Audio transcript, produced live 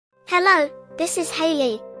Hello, this is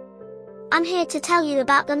Haley. I'm here to tell you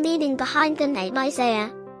about the meaning behind the name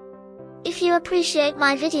Izayah. If you appreciate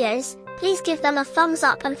my videos, please give them a thumbs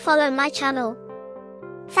up and follow my channel.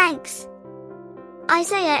 Thanks.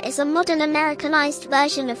 Izayah is a modern Americanized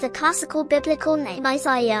version of the classical biblical name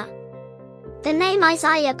Izayah. The name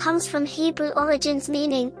Izayah comes from Hebrew origins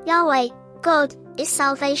meaning, Yahweh, God, is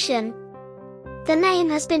salvation. The name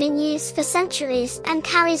has been in use for centuries and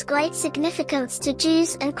carries great significance to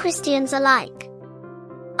Jews and Christians alike.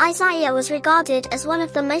 Izayah was regarded as one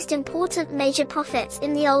of the most important major prophets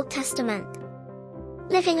in the Old Testament.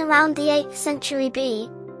 Living around the 8th century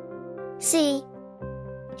B.C.,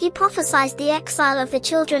 he prophesied the exile of the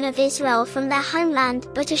children of Israel from their homeland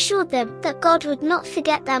but assured them that God would not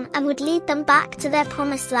forget them and would lead them back to their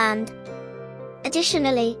promised land.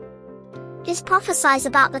 Additionally, his prophecies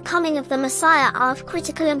about the coming of the Messiah are of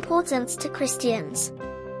critical importance to Christians.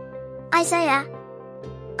 Izayah,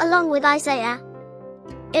 along with Isaiah,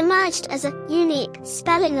 emerged as a unique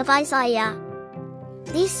spelling of Izayah.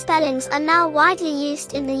 These spellings are now widely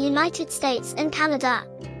used in the United States and Canada.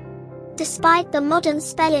 Despite the modern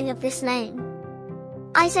spelling of this name,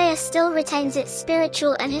 Izayah still retains its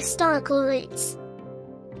spiritual and historical roots.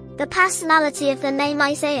 The personality of the name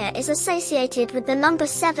Izayah is associated with the number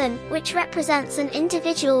 7, which represents an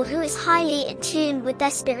individual who is highly in tune with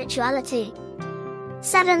their spirituality.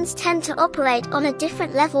 Sevens tend to operate on a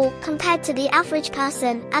different level compared to the average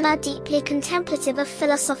person and are deeply contemplative of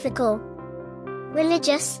philosophical,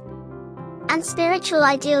 religious, and spiritual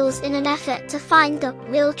ideals in an effort to find the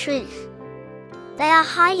real truth. They are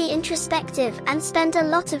highly introspective and spend a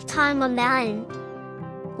lot of time on their own,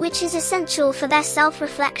 which is essential for their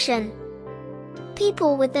self-reflection.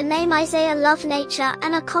 People with the name Izayah love nature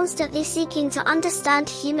and are constantly seeking to understand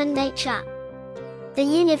human nature, the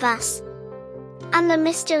universe, and the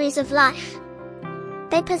mysteries of life.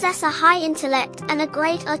 They possess a high intellect and a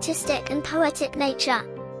great artistic and poetic nature,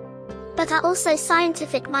 but are also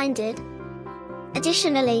scientific-minded.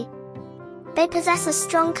 Additionally, they possess a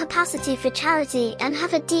strong capacity for charity and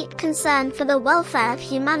have a deep concern for the welfare of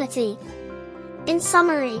humanity. In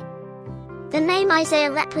summary, the name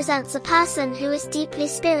Izayah represents a person who is deeply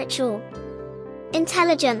spiritual,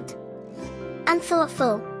 intelligent, and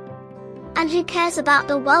thoughtful, and who cares about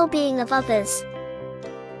the well-being of others.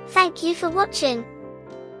 Thank you for watching.